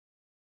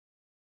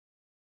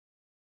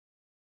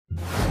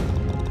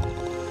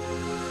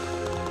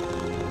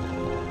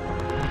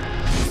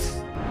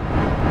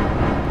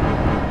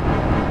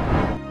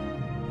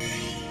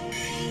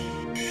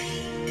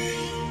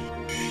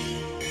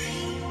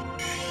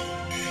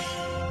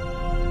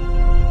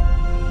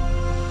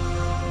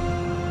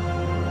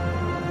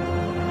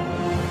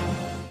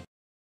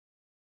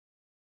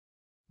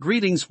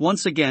Greetings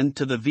once again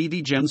to the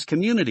Veve Gems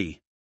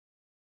community.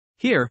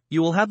 Here,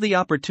 you will have the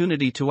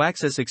opportunity to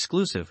access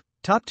exclusive,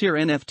 top-tier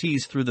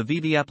NFTs through the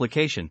Veve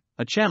application,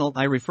 a channel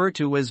I refer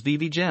to as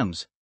Veve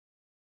Gems.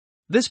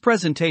 This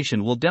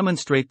presentation will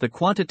demonstrate the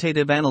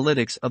quantitative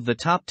analytics of the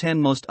top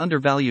 10 most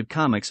undervalued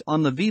comics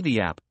on the Veve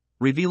app,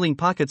 revealing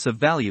pockets of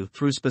value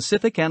through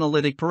specific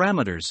analytic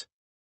parameters.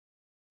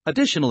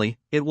 Additionally,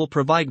 it will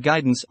provide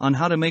guidance on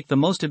how to make the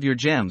most of your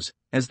gems,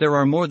 as there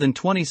are more than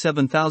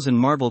 27,000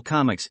 Marvel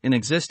comics in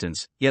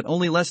existence, yet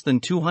only less than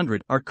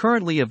 200 are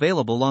currently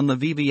available on the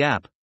Veve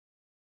app.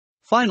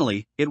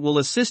 Finally, it will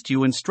assist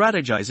you in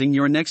strategizing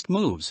your next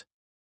moves.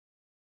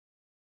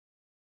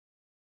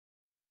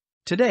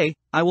 Today,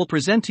 I will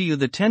present to you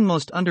the 10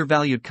 most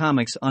undervalued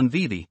comics on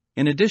Veve,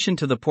 in addition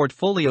to the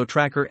portfolio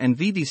tracker and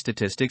Veve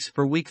statistics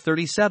for week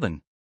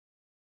 37.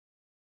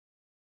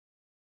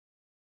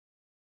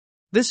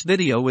 This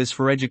video is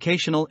for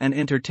educational and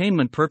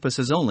entertainment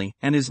purposes only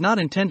and is not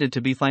intended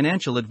to be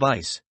financial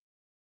advice.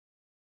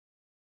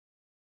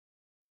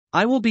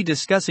 I will be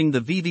discussing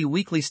the Veve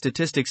weekly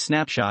statistics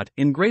snapshot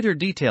in greater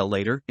detail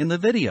later in the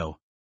video.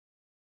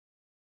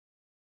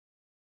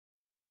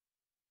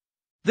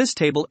 This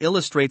table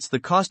illustrates the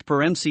cost per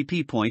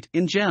MCP point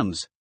in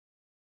gems.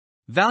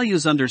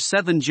 Values under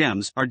 7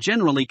 gems are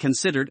generally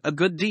considered a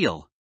good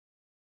deal.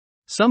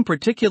 Some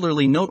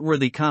particularly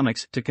noteworthy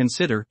comics to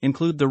consider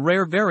include the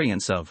rare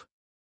variants of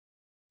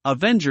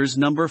Avengers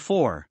number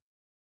 4,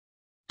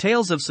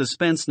 Tales of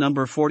Suspense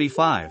number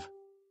 45.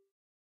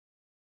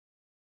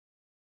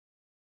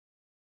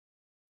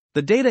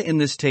 The data in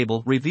this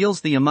table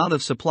reveals the amount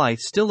of supply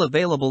still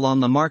available on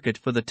the market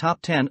for the top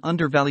 10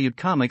 undervalued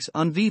comics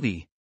on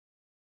Veve.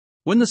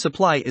 When the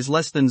supply is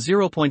less than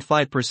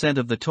 0.5%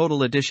 of the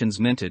total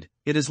editions minted,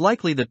 it is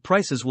likely that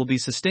prices will be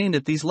sustained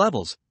at these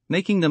levels,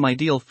 making them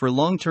ideal for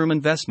long-term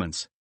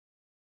investments.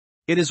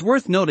 It is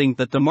worth noting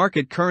that the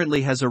market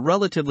currently has a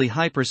relatively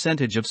high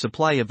percentage of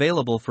supply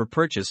available for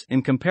purchase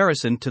in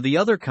comparison to the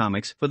other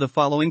comics for the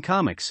following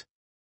comics: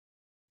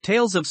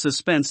 Tales of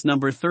Suspense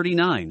number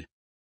 39,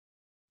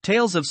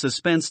 Tales of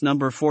Suspense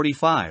number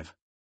 45,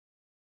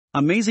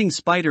 Amazing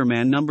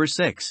Spider-Man number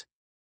 6.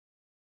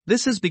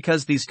 This is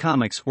because these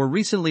comics were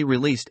recently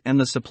released and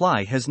the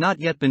supply has not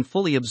yet been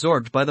fully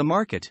absorbed by the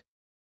market.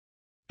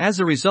 As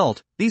a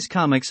result, these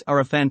comics are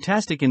a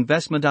fantastic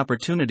investment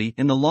opportunity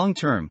in the long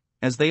term,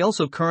 as they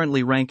also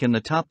currently rank in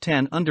the top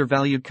 10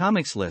 undervalued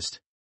comics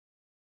list.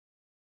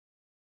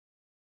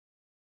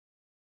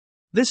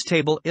 This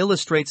table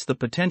illustrates the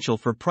potential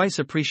for price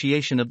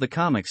appreciation of the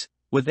comics,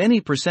 with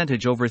any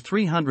percentage over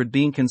 300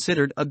 being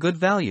considered a good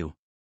value.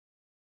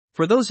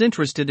 For those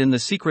interested in the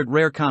secret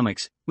rare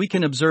comics, we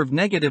can observe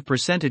negative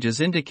percentages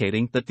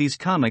indicating that these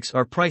comics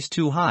are priced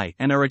too high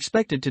and are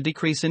expected to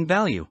decrease in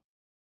value.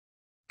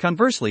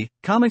 Conversely,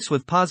 comics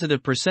with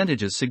positive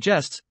percentages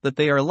suggests that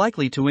they are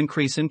likely to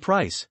increase in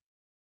price.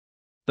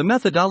 The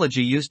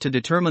methodology used to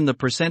determine the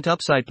percent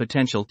upside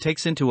potential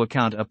takes into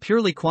account a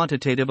purely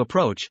quantitative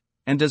approach,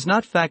 and does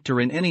not factor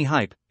in any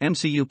hype,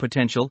 MCU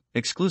potential,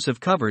 exclusive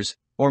covers,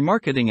 or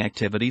marketing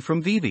activity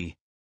from Veve.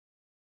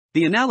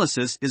 The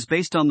analysis is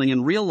based on the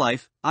in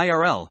real-life,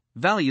 IRL,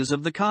 values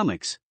of the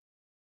comics.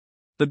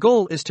 The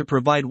goal is to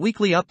provide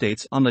weekly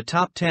updates on the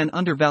top 10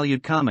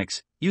 undervalued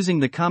comics, using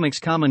the comic's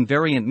common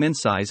variant min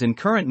size and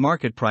current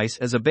market price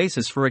as a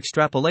basis for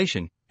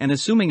extrapolation, and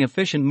assuming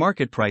efficient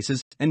market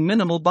prices and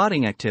minimal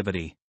botting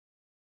activity.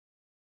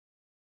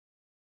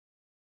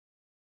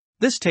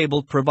 This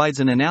table provides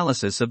an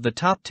analysis of the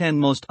top 10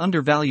 most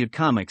undervalued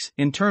comics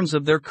in terms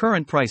of their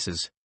current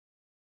prices.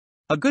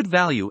 A good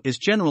value is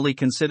generally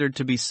considered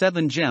to be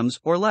 7 gems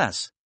or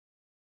less.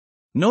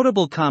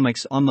 Notable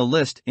comics on the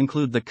list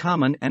include the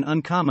common and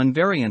uncommon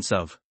variants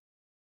of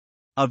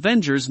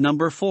Avengers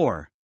number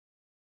 4,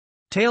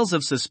 Tales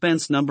of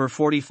Suspense number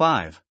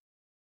 45.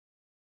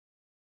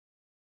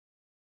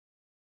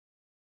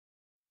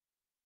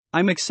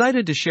 I'm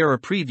excited to share a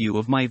preview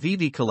of my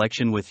Veve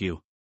collection with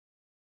you.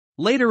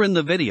 Later in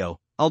the video,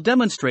 I'll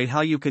demonstrate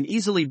how you can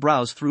easily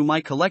browse through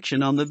my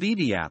collection on the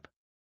Veve app.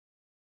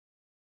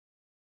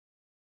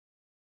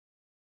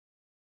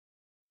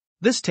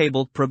 This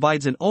table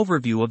provides an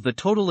overview of the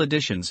total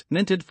editions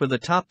minted for the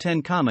top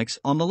 10 comics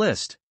on the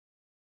list.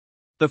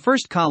 The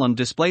first column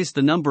displays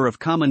the number of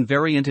common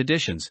variant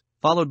editions,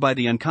 followed by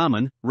the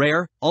uncommon,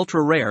 rare,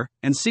 ultra rare,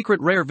 and secret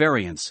rare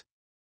variants.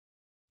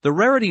 The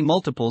rarity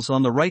multiples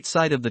on the right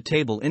side of the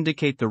table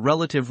indicate the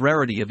relative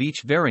rarity of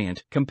each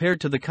variant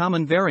compared to the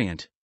common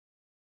variant.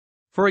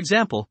 For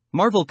example,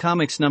 Marvel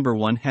Comics number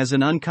 1 has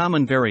an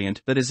uncommon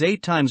variant that is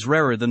 8 times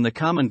rarer than the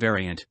common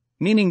variant,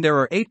 meaning there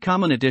are 8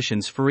 common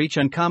editions for each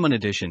uncommon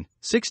edition,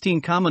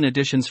 16 common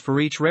editions for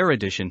each rare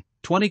edition,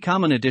 20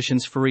 common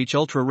editions for each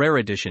ultra rare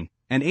edition,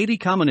 and 80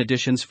 common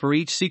editions for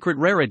each secret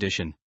rare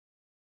edition.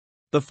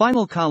 The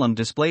final column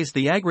displays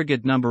the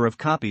aggregate number of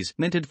copies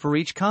minted for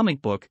each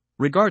comic book,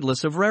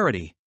 regardless of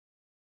rarity.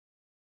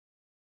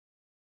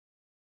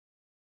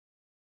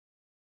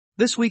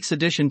 This week's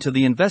addition to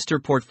the investor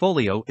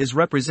portfolio is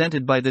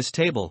represented by this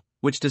table,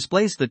 which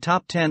displays the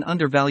top 10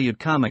 undervalued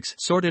comics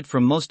sorted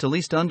from most to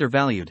least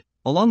undervalued,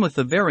 along with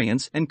the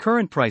variance and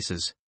current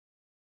prices.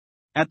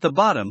 At the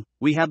bottom,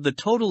 we have the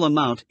total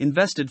amount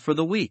invested for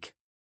the week.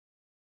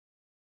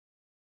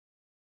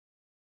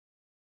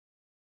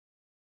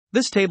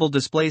 This table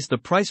displays the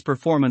price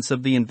performance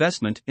of the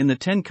investment in the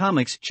 10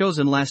 comics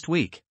chosen last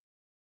week.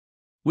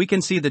 We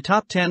can see the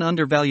top 10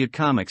 undervalued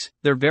comics,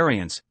 their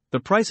variance,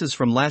 the prices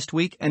from last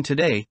week and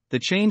today, the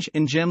change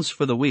in gems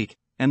for the week,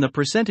 and the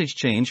percentage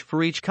change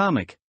for each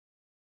comic.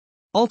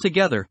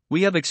 Altogether,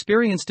 we have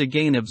experienced a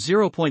gain of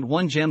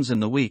 0.1 gems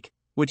in the week,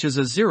 which is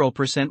a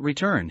 0%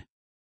 return.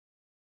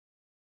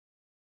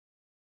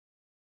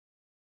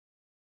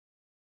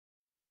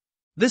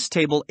 This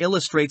table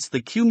illustrates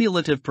the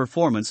cumulative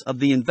performance of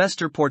the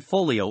investor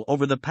portfolio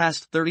over the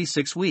past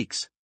 36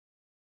 weeks.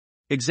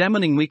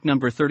 Examining week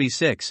number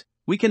 36,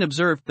 we can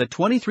observe that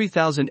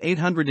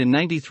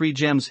 23,893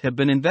 gems have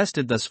been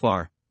invested thus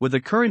far, with a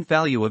current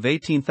value of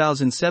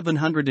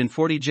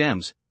 18,740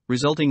 gems,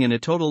 resulting in a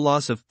total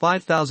loss of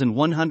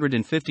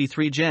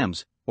 5,153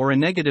 gems, or a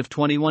negative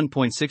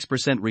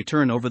 21.6%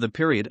 return over the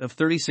period of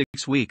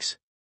 36 weeks.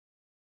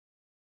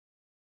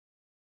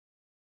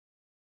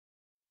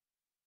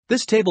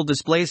 This table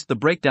displays the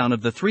breakdown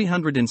of the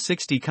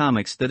 360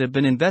 comics that have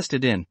been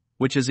invested in,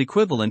 which is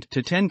equivalent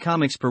to 10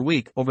 comics per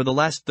week over the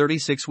last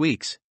 36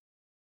 weeks.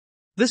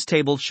 This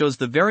table shows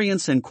the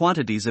variance and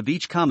quantities of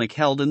each comic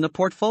held in the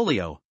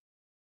portfolio.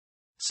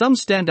 Some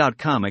standout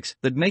comics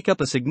that make up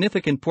a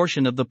significant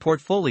portion of the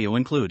portfolio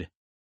include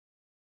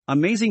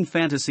Amazing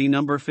Fantasy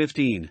number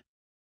 15,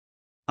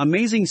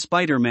 Amazing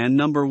Spider-Man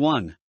number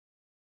 1,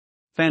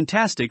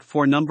 Fantastic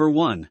Four number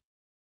 1,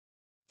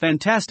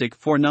 Fantastic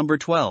Four number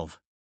 12,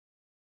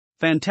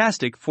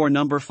 Fantastic Four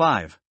number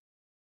 5,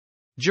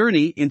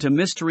 Journey into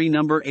Mystery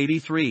number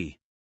 83,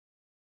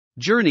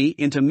 Journey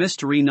into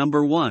Mystery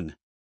number 1,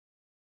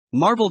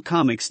 Marvel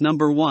Comics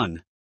number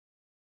 1,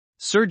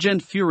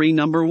 Sergeant Fury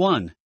number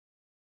 1,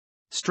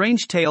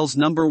 Strange Tales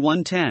number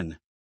 110,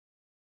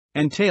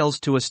 and Tales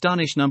to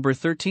Astonish number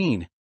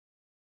 13.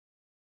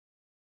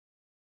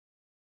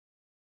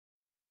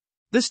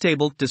 This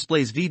table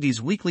displays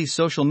Veve's weekly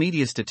social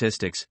media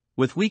statistics,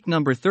 with week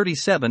number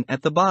 37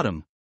 at the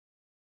bottom.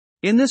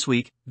 In this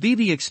week,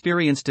 Veve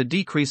experienced a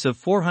decrease of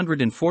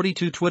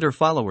 442 Twitter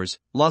followers,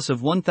 loss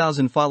of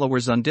 1,000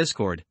 followers on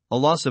Discord, a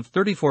loss of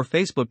 34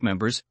 Facebook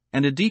members,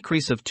 and a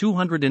decrease of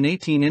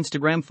 218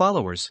 Instagram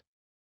followers.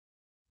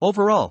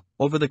 Overall,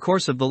 over the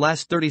course of the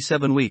last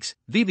 37 weeks,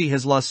 Veve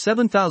has lost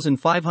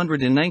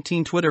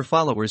 7,519 Twitter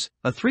followers,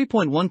 a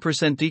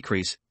 3.1%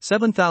 decrease,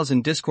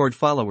 7,000 Discord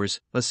followers,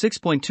 a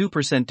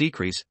 6.2%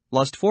 decrease,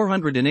 lost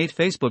 408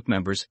 Facebook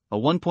members, a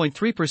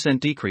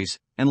 1.3% decrease,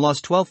 and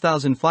lost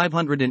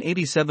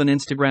 12,587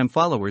 Instagram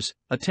followers,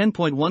 a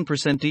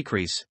 10.1%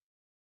 decrease.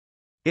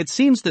 It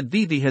seems that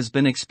Veve has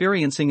been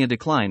experiencing a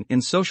decline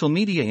in social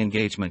media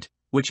engagement,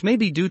 which may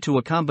be due to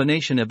a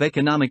combination of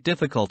economic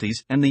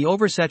difficulties and the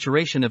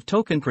oversaturation of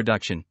token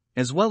production,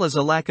 as well as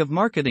a lack of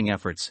marketing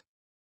efforts.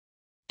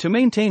 To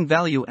maintain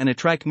value and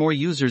attract more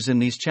users in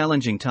these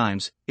challenging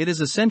times, it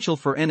is essential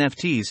for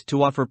NFTs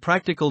to offer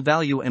practical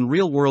value and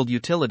real-world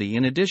utility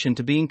in addition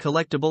to being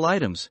collectible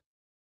items.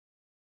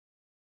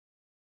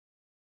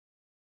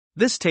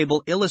 This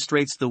table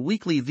illustrates the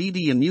weekly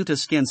Veve and Muta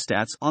skin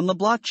stats on the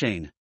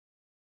blockchain.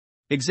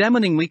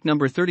 Examining week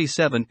number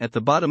 37 at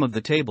the bottom of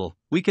the table,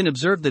 we can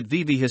observe that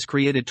Veve has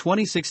created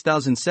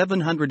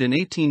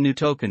 26,718 new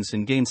tokens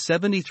and gained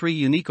 73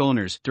 unique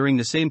owners during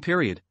the same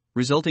period,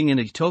 resulting in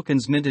a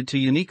tokens minted to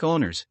unique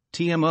owners,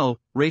 TMO,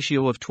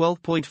 ratio of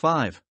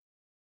 12.5.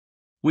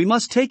 We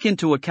must take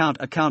into account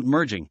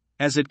merging,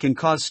 as it can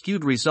cause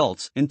skewed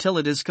results until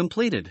it is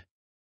completed.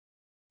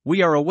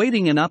 We are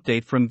awaiting an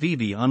update from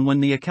Veve on when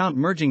the account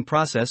merging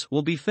process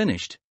will be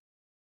finished.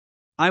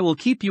 I will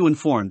keep you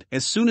informed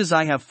as soon as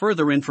I have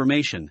further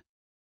information.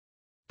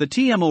 The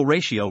TMO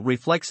ratio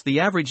reflects the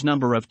average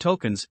number of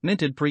tokens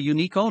minted per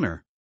unique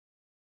owner.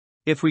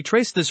 If we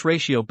trace this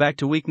ratio back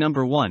to week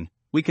number 1,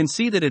 we can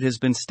see that it has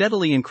been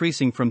steadily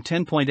increasing from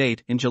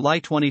 10.8 in July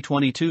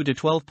 2022 to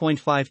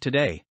 12.5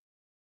 today.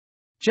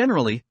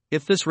 Generally,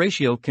 if this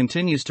ratio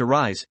continues to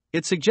rise,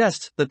 it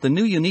suggests that the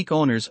new unique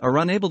owners are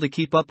unable to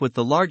keep up with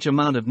the large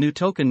amount of new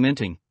token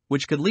minting,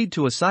 which could lead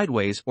to a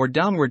sideways or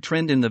downward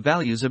trend in the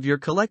values of your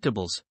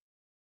collectibles.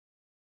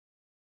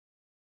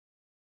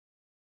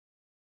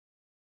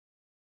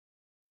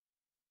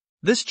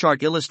 This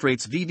chart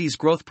illustrates Veve's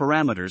growth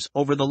parameters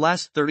over the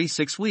last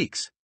 36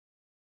 weeks.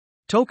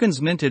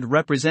 Tokens minted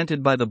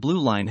represented by the blue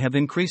line have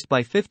increased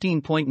by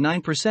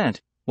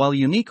 15.9%, while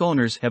unique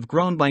owners have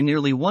grown by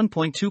nearly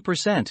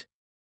 1.2%.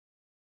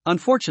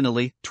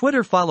 Unfortunately,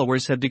 Twitter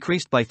followers have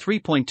decreased by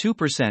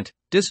 3.2%,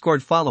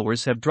 Discord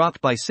followers have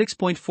dropped by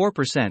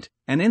 6.4%,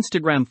 and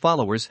Instagram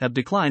followers have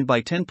declined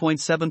by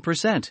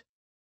 10.7%.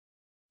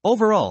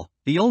 Overall,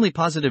 the only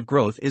positive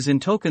growth is in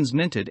tokens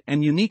minted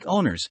and unique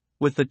owners,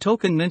 with the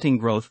token minting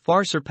growth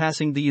far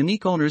surpassing the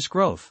unique owners'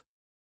 growth.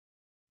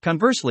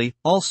 Conversely,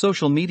 all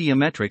social media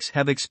metrics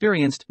have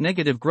experienced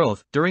negative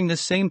growth during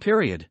this same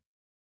period.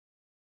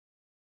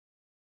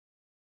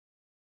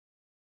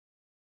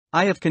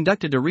 I have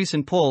conducted a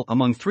recent poll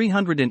among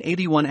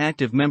 381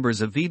 active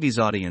members of Veve's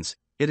audience.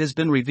 It has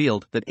been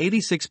revealed that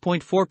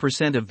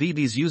 86.4% of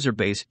Veve's user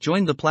base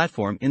joined the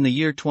platform in the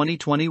year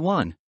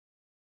 2021.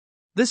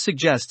 This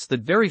suggests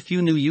that very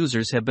few new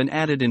users have been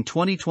added in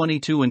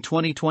 2022 and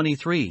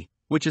 2023,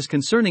 which is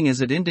concerning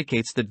as it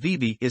indicates that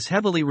Veve is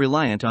heavily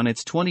reliant on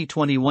its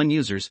 2021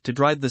 users to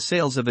drive the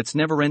sales of its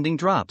never-ending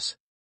drops.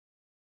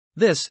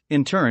 This,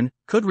 in turn,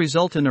 could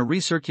result in a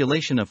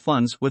recirculation of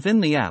funds within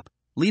the app,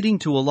 leading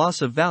to a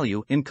loss of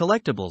value in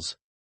collectibles.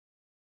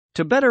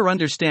 To better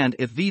understand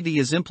if Veve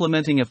is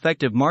implementing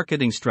effective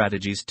marketing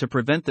strategies to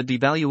prevent the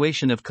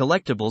devaluation of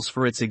collectibles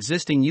for its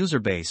existing user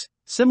base,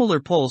 similar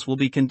polls will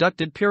be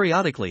conducted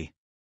periodically.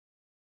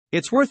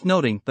 It's worth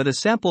noting that a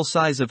sample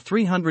size of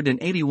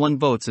 381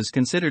 votes is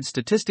considered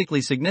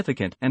statistically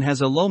significant and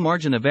has a low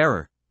margin of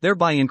error,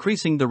 thereby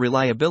increasing the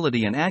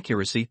reliability and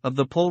accuracy of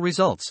the poll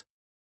results.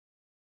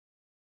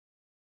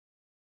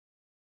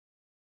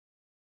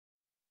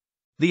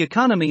 The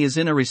economy is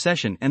in a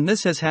recession and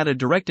this has had a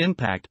direct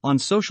impact on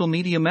social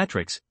media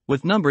metrics,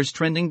 with numbers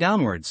trending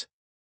downwards.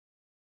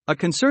 A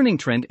concerning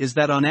trend is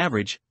that on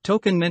average,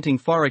 token minting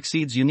far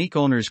exceeds unique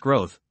owners'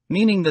 growth,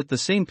 meaning that the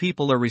same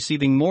people are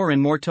receiving more and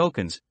more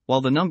tokens,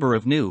 while the number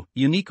of new,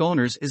 unique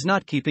owners is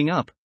not keeping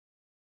up.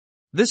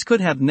 This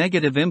could have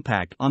negative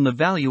impact on the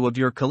value of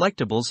your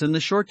collectibles in the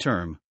short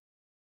term.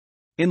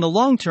 In the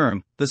long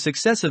term, the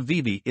success of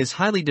Veve is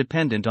highly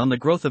dependent on the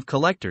growth of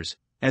collectors,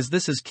 as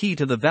this is key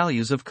to the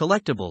values of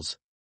collectibles.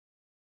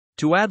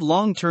 To add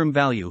long-term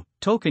value,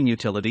 token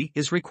utility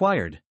is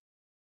required.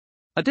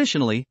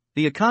 Additionally,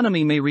 the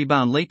economy may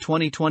rebound late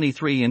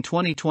 2023 and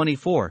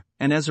 2024,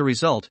 and as a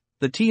result,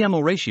 the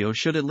TMO ratio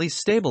should at least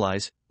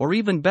stabilize, or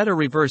even better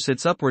reverse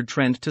its upward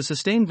trend to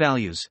sustain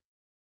values.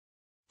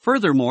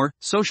 Furthermore,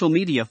 social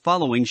media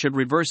following should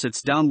reverse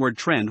its downward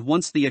trend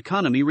once the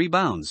economy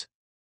rebounds.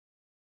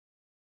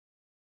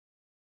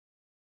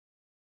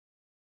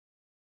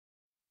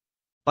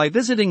 By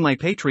visiting my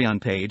Patreon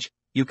page,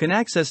 you can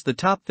access the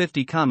top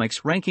 50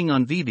 comics ranking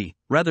on Veve,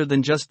 rather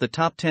than just the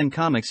top 10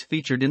 comics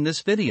featured in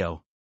this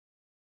video.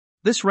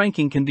 This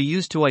ranking can be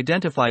used to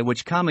identify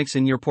which comics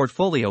in your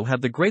portfolio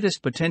have the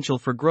greatest potential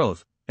for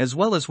growth, as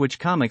well as which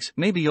comics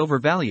may be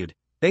overvalued,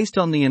 based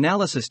on the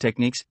analysis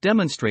techniques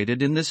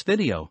demonstrated in this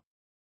video.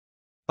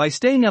 By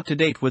staying up to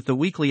date with the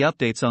weekly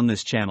updates on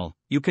this channel,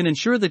 you can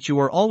ensure that you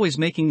are always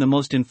making the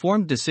most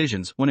informed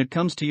decisions when it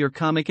comes to your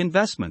comic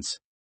investments.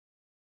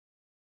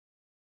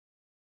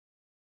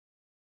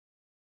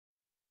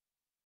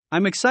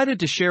 I'm excited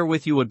to share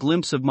with you a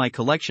glimpse of my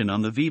collection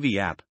on the Veve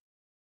app.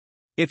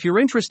 If you're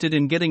interested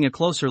in getting a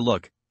closer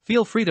look,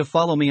 feel free to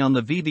follow me on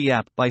the Veve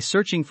app by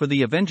searching for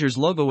the Avengers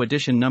logo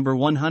edition number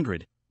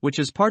 100, which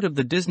is part of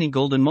the Disney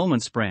Golden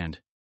Moments brand.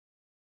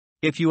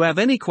 If you have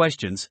any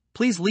questions,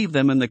 please leave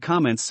them in the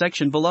comments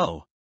section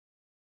below.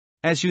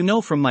 As you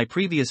know from my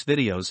previous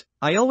videos,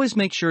 I always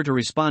make sure to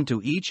respond to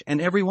each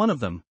and every one of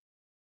them.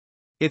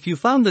 If you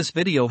found this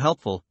video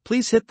helpful,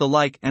 please hit the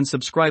like and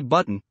subscribe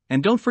button,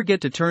 and don't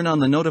forget to turn on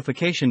the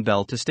notification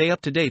bell to stay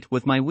up to date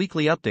with my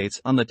weekly updates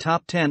on the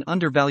top 10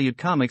 undervalued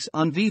comics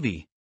on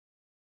Veve.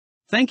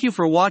 Thank you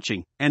for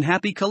watching, and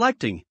happy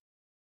collecting!